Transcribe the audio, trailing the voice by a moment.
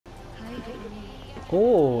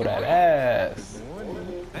Ooh, that ass.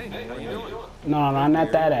 No,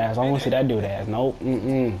 not that ass. I want to see that dude ass. Nope.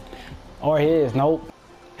 Or his. Nope.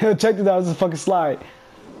 Check this out. This is a fucking slide.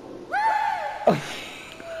 You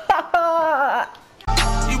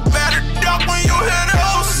better duck when you hear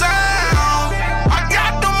those sounds. I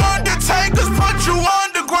got them undertakers, put you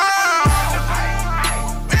underground.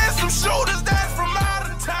 And some shooters that's from out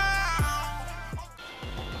of town.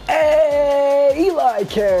 Hey, Eli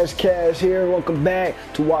Cash here. Welcome back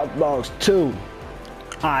to Watch Dogs 2.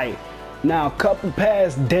 Alright, now a couple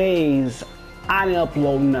past days, I didn't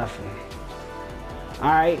upload nothing.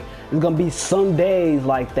 Alright, there's gonna be some days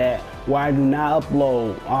like that where I do not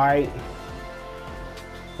upload. Alright,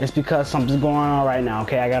 it's because something's going on right now.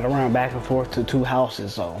 Okay, I gotta run back and forth to two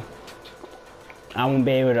houses, so I won't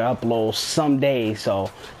be able to upload some days. So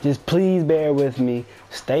just please bear with me.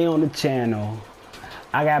 Stay on the channel.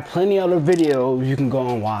 I got plenty of other videos you can go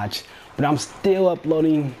and watch, but I'm still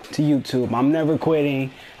uploading to YouTube. I'm never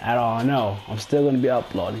quitting at all. No, I'm still gonna be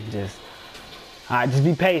uploading. Just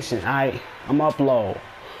be patient. I'm upload.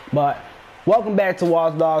 But welcome back to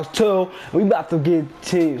Watch Dogs 2. We about to get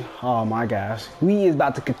to, oh my gosh, we is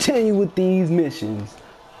about to continue with these missions.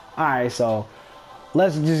 Alright, so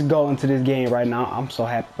let's just go into this game right now. I'm so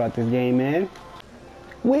happy about this game, man.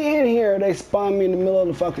 We in here. They spawned me in the middle of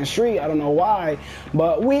the fucking street. I don't know why,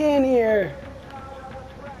 but we in here.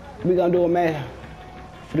 We gonna do a man.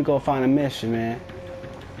 Finna go find a mission, man.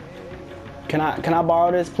 Can I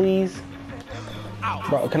borrow this, please?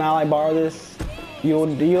 Bro, can I like borrow this? You'll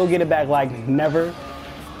get it back like never.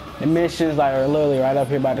 The missions like are literally right up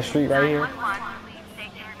here by the street right here.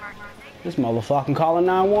 This motherfucking calling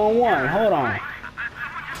 911. Hold on.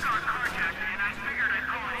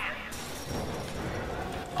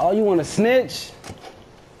 Oh, you want to snitch?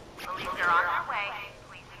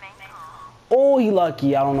 Oh, he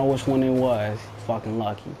lucky. I don't know which one it was. Fucking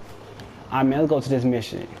lucky. Alright, man, let's go to this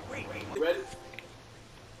mission. Ready?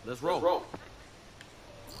 Let's roll.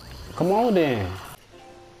 Come on then.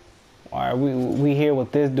 Alright, we here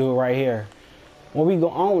with this dude right here. Where we go?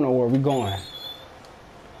 I don't know where we going.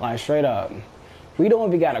 Like straight up. We don't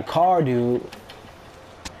even got a car, dude.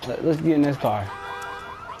 Let's get in this car.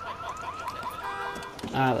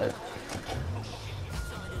 Alright, let's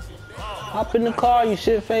hop in the car, you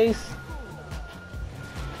shit face.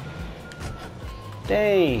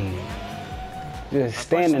 Dang. Just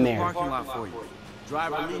standing there. Parking lot for you.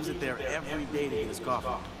 Driver leaves it there every day to get his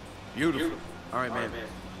coffee. Beautiful. All right, man.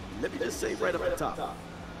 Let me just say right up the top.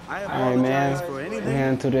 I apologize for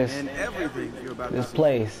anything to this, and everything you're about this to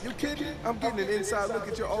place. You kidding? I'm getting an inside look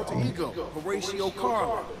at your alter ego, Horatio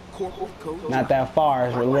Carla, corporate code. Not that far.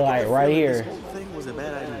 It's like right here. This whole thing was a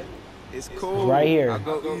bad idea. It's cool. It's right here. I'll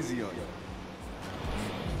go easy on you.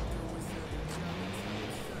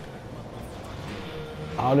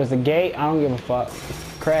 Oh, there's a gate. I don't give a fuck.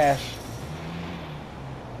 Crash.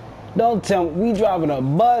 Don't tell me we driving a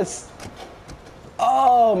bus.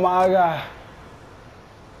 Oh my god.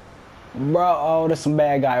 Bro, oh, there's some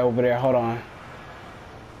bad guy over there. Hold on.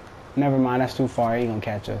 Never mind, that's too far. He ain't gonna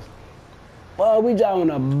catch us. Well, we driving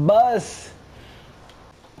a bus.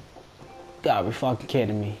 Gotta be fucking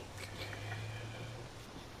kidding me.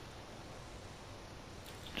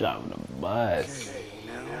 Driving a bus. Okay,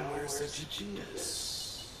 now where's the GPS?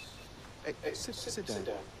 Hey, sit down.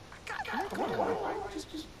 Come on. Just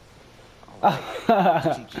GPS. I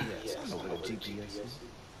know what a GPS is.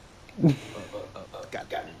 Got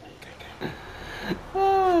it. Okay.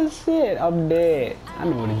 Oh shit, I'm dead. I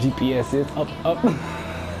know what a GPS is. Up.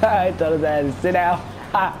 I told his ass to sit down.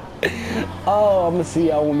 Oh, I'm gonna see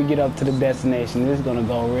y'all when we get up to the destination. This is gonna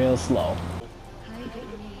go real slow.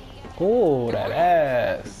 Oh, that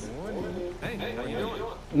ass.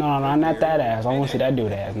 No, not that ass. I want to see that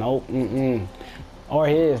dude ass. Nope. Or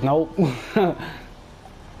his. Nope.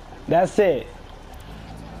 That's it.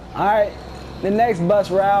 Alright. The next bus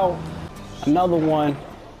route. Another one.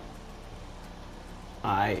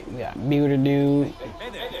 Alright. We got Beauty Dude.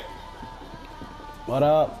 What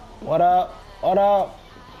up? What up? What up?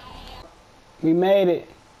 We made it.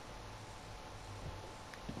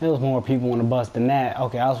 There was more people on the bus than that.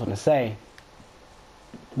 Okay, I was gonna say.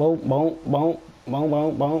 Boom, boom, boom. Boom,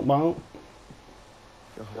 boom, boom, boom.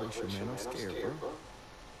 Yo, Horatio, man, I'm scared, bro. Oh,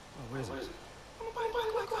 where is it? Nobody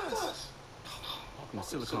like us. Welcome to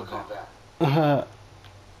Silicon Valley.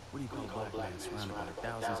 What do you call black man surrounded by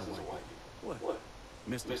thousands of white people? What?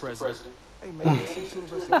 Mr. President? Hey, man, see two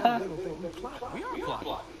of us, they don't think we plot. We are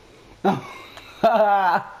plotting.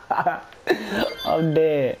 I'm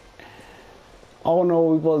dead. I don't know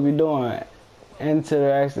what we're supposed to be doing. Enter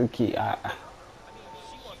the exit key.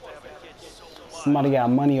 Somebody got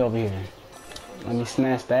money over here. Let me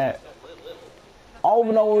snatch that. I don't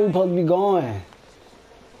even know where we're supposed to be going.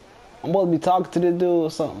 I'm supposed to be talking to this dude or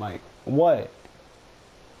something like, what?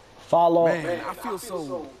 Follow. Man, I feel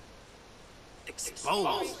so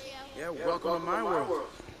exposed. Yeah, welcome to my world.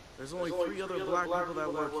 There's only 3 other black people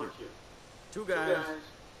that work here. 2 guys,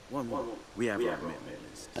 1 woman. We have our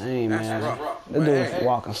commitments. Dang, man. Rough. This dude's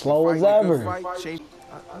walking slow as ever.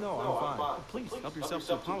 No, I'm fine. Please, help yourself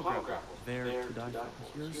to a pomegranate. There to die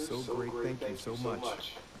for. You're so great. Thank you so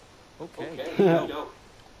much. Okay.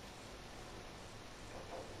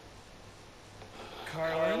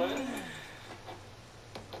 Carlin.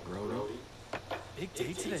 Brody. Big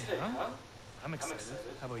day today, huh? I'm excited.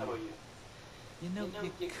 How about you? You know,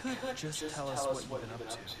 you could just tell us what you've been up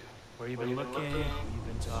to. Where you've been looking, who you've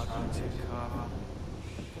been talking to, coffee.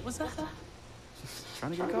 What was that? Just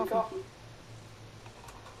trying to get coffee.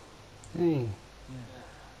 Dang.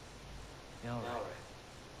 Yeah, all right.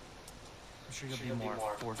 I'm sure you'll be more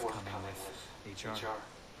forthcoming with HR.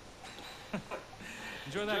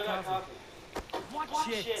 Enjoy that coffee. Watch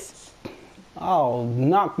it! Oh,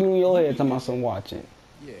 knock you in your head talking about some watching.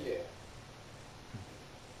 Yeah.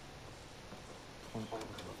 I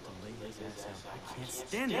can't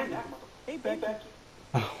stand it. Hey, Becky.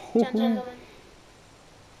 Gentlemen.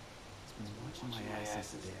 He's been watching my ass since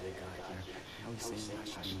the day I got here. Now he's saying I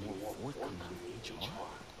should be more forthcoming with HR.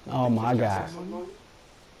 Oh my God.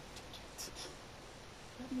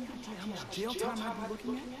 Any idea how much jail time I'd be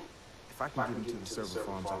looking at? If I can get him to the server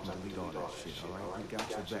farms, I can delete all that shit, alright? We got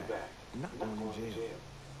your back. You're not going in jail.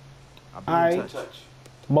 I'll be in touch.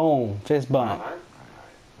 Boom. Fist bump.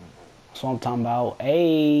 That's what I'm talking about.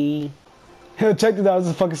 Hey. Check this out. This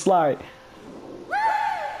is a fucking slide.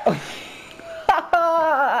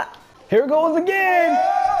 Here it goes again.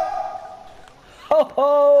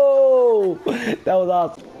 Oh, that was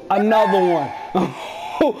awesome. Another one.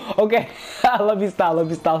 Okay. Let me stop.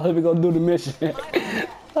 Let me go do the mission.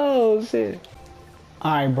 Oh, shit.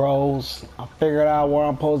 Alright, bros. I figured out where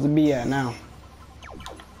I'm supposed to be at now.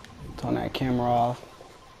 Turn that camera off.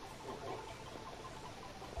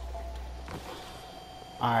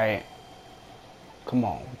 Alright. Come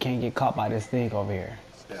on. We can't get caught by this thing over here.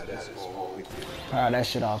 Alright, that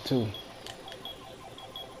shit off too.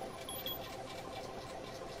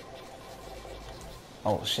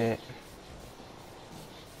 Oh, shit.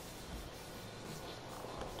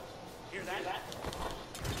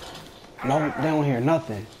 No, they don't hear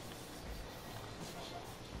nothing.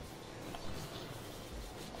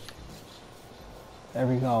 There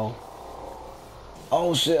we go.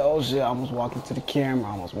 Oh shit, oh shit. I almost walked into the camera.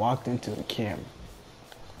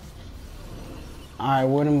 Alright,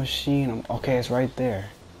 where the machine? Okay, it's right there.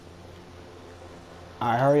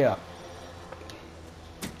 Alright, hurry up.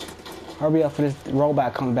 Hurry up for this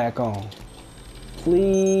robot comes back on.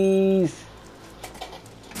 Please.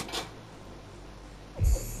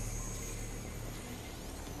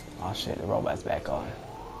 Oh shit, the robot's back on.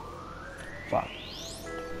 Fuck.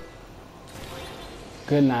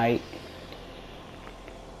 Good night.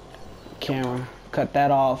 Camera, cut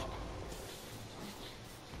that off.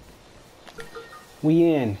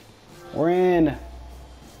 We in. We're in.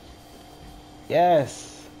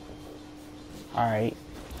 Yes. Alright.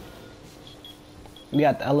 We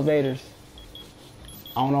got the elevators.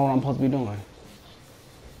 I don't know what I'm supposed to be doing.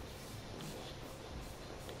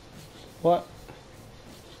 What?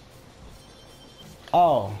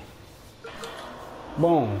 Oh.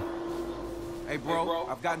 Boom. Hey, bro,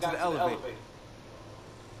 I've gotten to the elevator.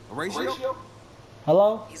 Horatio?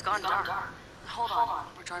 Hello? He's gone dark. Hold on.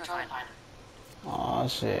 We're trying to find him. Oh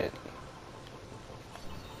shit.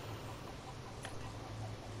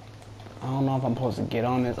 I don't know if I'm supposed to get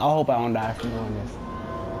on this. I hope I don't die from doing this.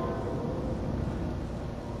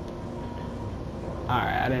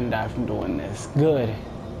 Alright, I didn't die from doing this. Good.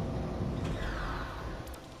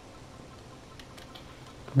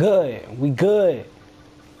 Good. We good.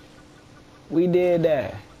 We did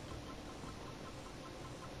that.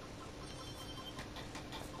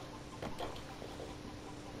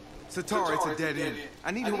 Satara, it's a dead end.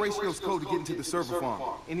 I need Horatio's code to get into the server farm.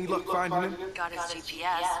 Any luck finding him? Got his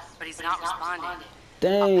GPS, but he's not responding. I'll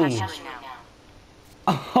Dang. patch you in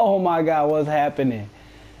now. Oh my God, what's happening?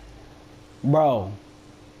 Bro.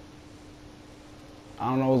 I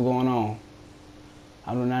don't know what's going on.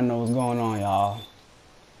 I do not know what's going on, y'all.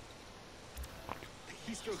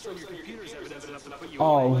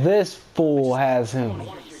 Oh, this fool has him. You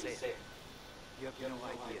have no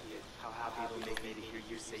idea how happy it'll make me to hear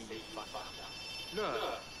you say you fucked up.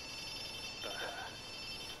 No.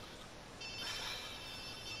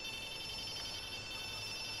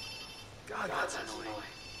 God, that's annoying.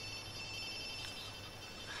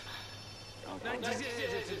 No,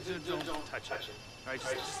 don't touch it. All right,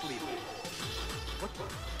 just leave it. What the?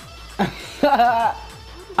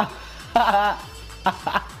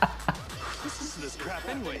 This is this crap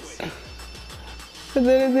anyways. Is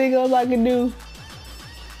there anything else I can do?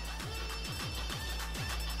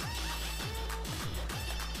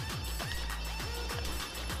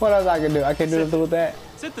 What else I can do? I can do nothing with that.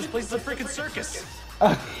 Sit, this place is a freaking circus.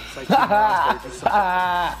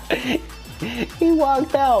 He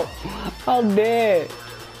walked out. I'm dead.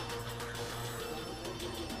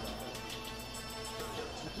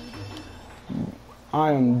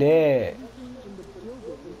 I am dead.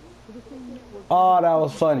 Oh, that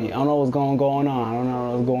was funny. I don't know what's going on. I don't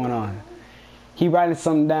know what's going on. He writing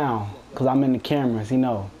something down because I'm in the cameras. He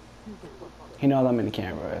knows I'm in the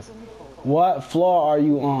cameras. What floor are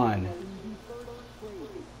you on?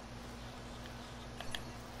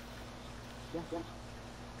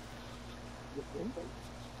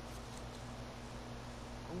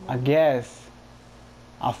 I guess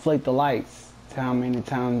I'll flick the lights to how many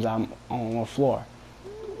times I'm on what floor.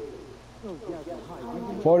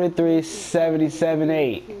 43, 77,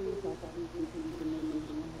 8.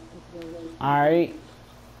 Alright.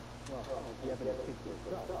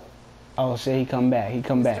 Oh shit, he come back. He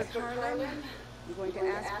come back. Mr. Carlin, I'm going to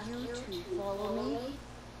ask you to follow me.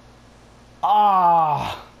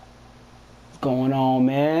 Ah, what's going on,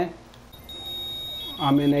 man?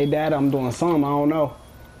 I'm in their data. I'm doing something. I don't know.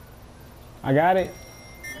 I got it.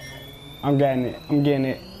 I'm getting it. I'm getting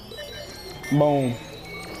it. Boom.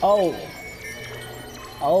 Oh.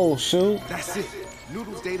 Oh, shoot. That's it.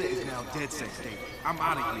 Noodle's data is now dead set state. I'm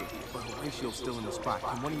out of here. But Horatio's still in the spot.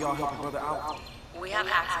 Can one of y'all help a brother out? We have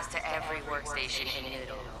access to every workstation in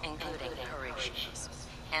Noodle, including Horatio's.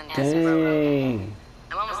 And Dang.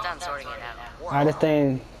 I'm almost done sorting it out. Alright, this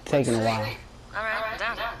thing taking a while. Alright,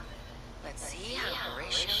 done. Let's see how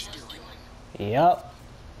Horatio's doing. Yup.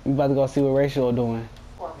 We about to go see what Rachel doing.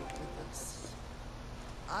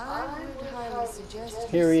 I would highly suggest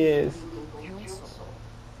Here he is. counsel.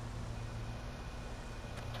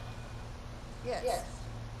 Yes.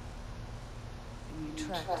 You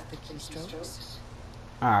tracked the keystrokes?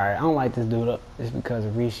 Alright, I don't like this dude up. It's because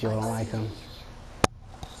of Rachel. I don't like him.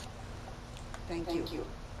 Thank you.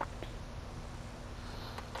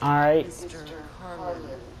 Alright. Mr.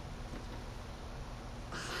 Carlin.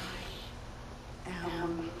 I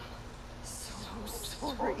am so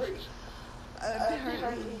sorry.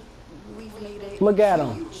 Apparently, we've made a Look at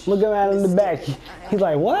him. Look at him in the back. He's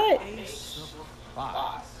like, what?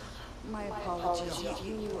 My apologies.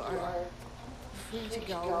 You are free to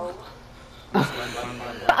go.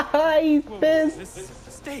 He's pissed. This is a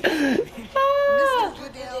mistake. Mr.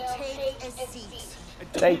 Goodell, take a seat.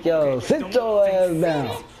 Take your, sit your ass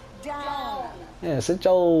down. Down. Yeah, sit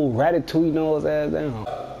your ratatouille nose ass down.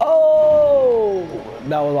 Oh,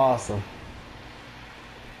 that was awesome.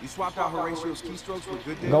 You swapped out Horatio's keystrokes with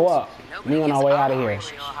good days? Go up. Me on our way out of here.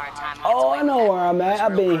 Horatio a hard time Oh, I gets know away with where I'm at.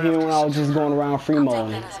 I've been here when I was just going around free I'll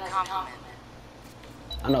mode. take that as a compliment.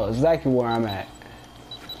 I know exactly where I'm at.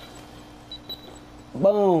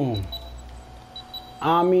 Boom.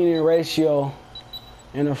 I'm meaning Ratio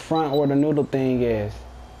in the front where the noodle thing is.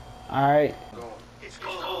 Alright.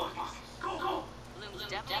 Bloom's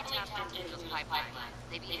definitely tapped into Noodle's pipeline.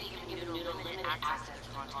 They've even given Noodle limited access to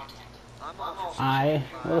the front end. Alright.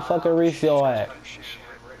 Where the fuck is Ratio at? For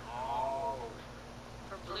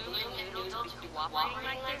Bloom and Noodle to be cooperating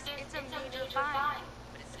like this, it's a major find.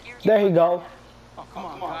 But it scares There he go. Oh, come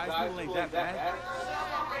on, guys. Noodle ain't that bad.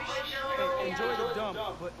 Hey, enjoy the dump,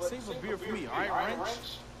 but save a beer for me, all right,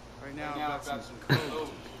 Wrench? Right now, I've got some code.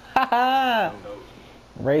 Haha.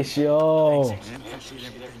 Ratio. Man, appreciate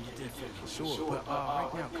everything you did for me, sure. But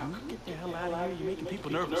right now, can you get the hell out of here? You're making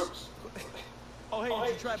people nervous. Oh, hey,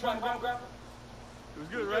 did you try Prime? It was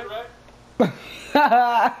good, right?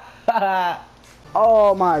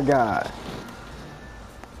 Oh my god.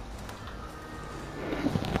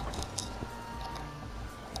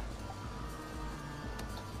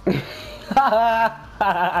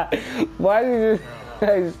 Why did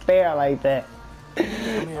you stare like that? Tell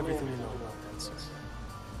me everything you know about that, sir.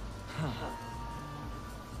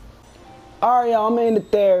 Alright, y'all, I'm in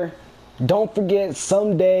it there. Don't forget,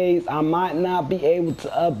 some days I might not be able to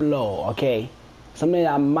upload, okay? Some days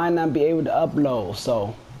I might not be able to upload,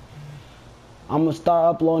 so I'm gonna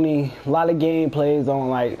start uploading a lot of gameplays on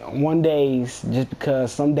like 1 days, just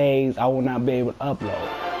because some days I will not be able to upload.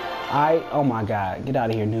 Alright, oh my god, get out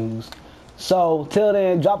of here, news. So till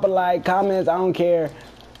then, drop a like, comments, I don't care.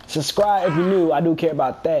 Subscribe if you're new, I do care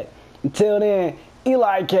about that. Until then,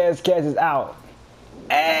 Eli Cash is out.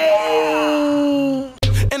 Hey!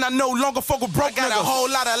 and I no longer fuck with broke. I got a whole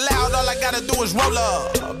lot of loud, all I gotta do is roll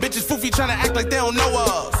up. Bitches foofy tryna act like they don't know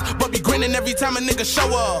us, but be grinning every time a nigga show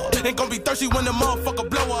up. Ain't gon' be thirsty when the motherfucker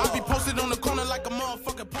blow up.